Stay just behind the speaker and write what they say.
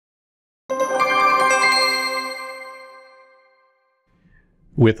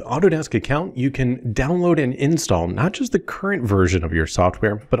With Autodesk account, you can download and install not just the current version of your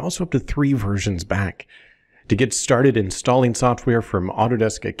software, but also up to 3 versions back. To get started installing software from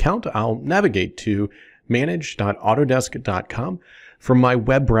Autodesk account, I'll navigate to manage.autodesk.com from my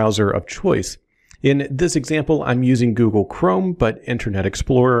web browser of choice. In this example, I'm using Google Chrome, but Internet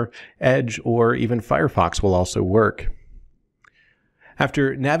Explorer, Edge, or even Firefox will also work.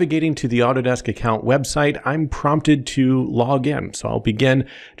 After navigating to the Autodesk account website, I'm prompted to log in. So I'll begin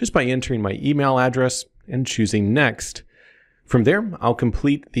just by entering my email address and choosing Next. From there, I'll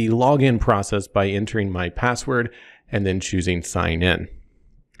complete the login process by entering my password and then choosing Sign In.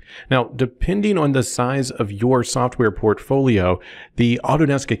 Now, depending on the size of your software portfolio, the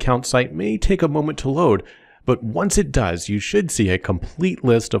Autodesk account site may take a moment to load, but once it does, you should see a complete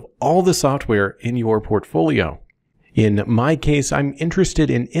list of all the software in your portfolio. In my case, I'm interested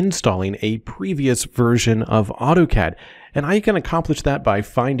in installing a previous version of AutoCAD, and I can accomplish that by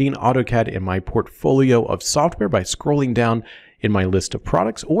finding AutoCAD in my portfolio of software by scrolling down in my list of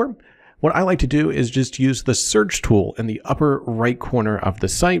products, or what I like to do is just use the search tool in the upper right corner of the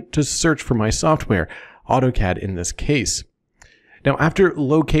site to search for my software, AutoCAD in this case. Now, after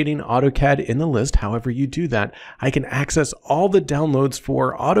locating AutoCAD in the list, however you do that, I can access all the downloads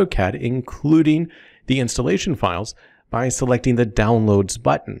for AutoCAD, including the installation files, by selecting the Downloads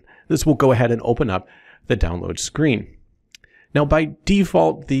button. This will go ahead and open up the download screen. Now, by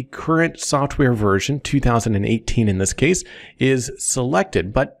default, the current software version, 2018 in this case, is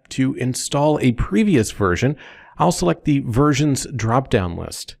selected, but to install a previous version, I'll select the Versions drop-down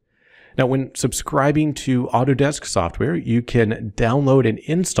list. Now, when subscribing to Autodesk software, you can download and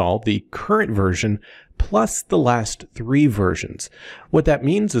install the current version plus the last 3 versions. What that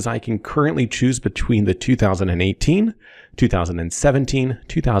means is I can currently choose between the 2018, 2017,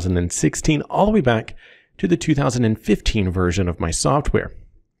 2016, all the way back to the 2015 version of my software.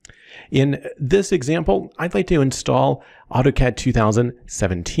 In this example, I'd like to install AutoCAD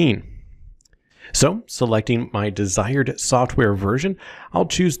 2017. So, selecting my desired software version, I'll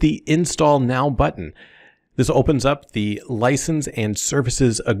choose the Install Now button. This opens up the License and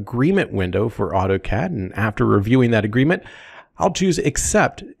Services Agreement window for AutoCAD, and after reviewing that agreement, I'll choose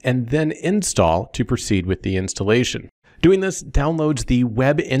Accept and then Install to proceed with the installation. Doing this downloads the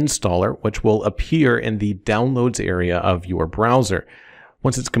web installer, which will appear in the Downloads area of your browser.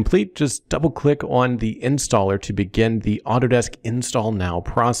 Once it's complete, just double-click on the installer to begin the Autodesk Install Now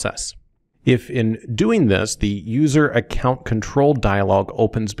process. If in doing this, the User Account Control dialog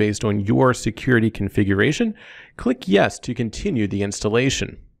opens based on your security configuration, click Yes to continue the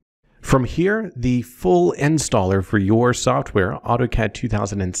installation. From here, the full installer for your software, AutoCAD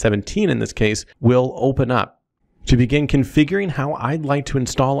 2017 in this case, will open up. To begin configuring how I'd like to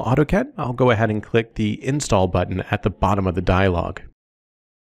install AutoCAD, I'll go ahead and click the Install button at the bottom of the dialog.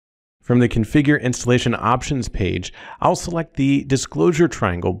 From the Configure Installation Options page, I'll select the disclosure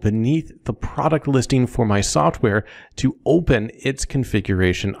triangle beneath the product listing for my software to open its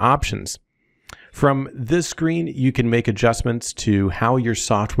configuration options. From this screen, you can make adjustments to how your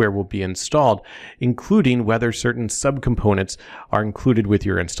software will be installed, including whether certain subcomponents are included with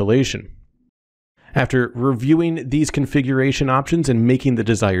your installation. After reviewing these configuration options and making the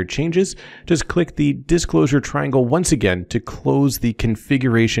desired changes, just click the disclosure triangle once again to close the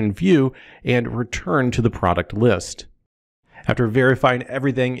configuration view and return to the product list. After verifying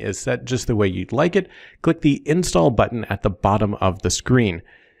everything is set just the way you'd like it, click the Install button at the bottom of the screen.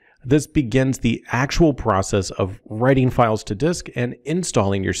 This begins the actual process of writing files to disk and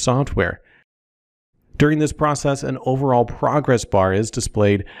installing your software. During this process, an overall progress bar is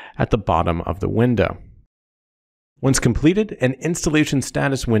displayed at the bottom of the window. Once completed, an installation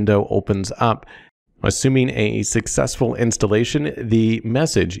status window opens up. Assuming a successful installation, the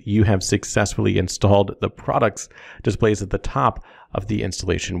message "You have successfully installed the products" displays at the top of the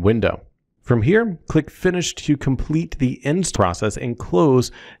installation window. From here, click Finish to complete the install process and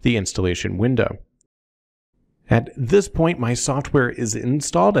close the installation window. At this point, my software is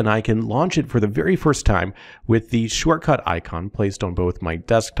installed and I can launch it for the very first time with the shortcut icon placed on both my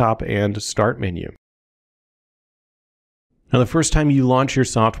desktop and Start menu. Now, the first time you launch your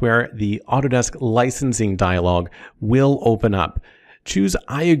software, the Autodesk licensing dialog will open up. Choose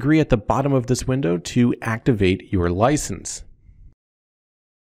I agree at the bottom of this window to activate your license.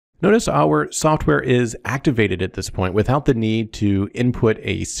 Notice our software is activated at this point without the need to input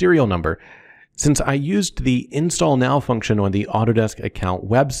a serial number. Since I used the Install Now function on the Autodesk account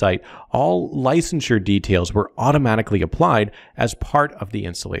website, all licensure details were automatically applied as part of the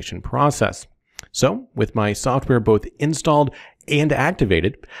installation process. So, with my software both installed and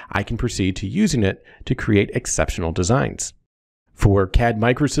activated, I can proceed to using it to create exceptional designs. For CAD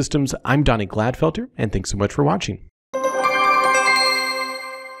Microsystems, I'm Donnie Gladfelter, and thanks so much for watching.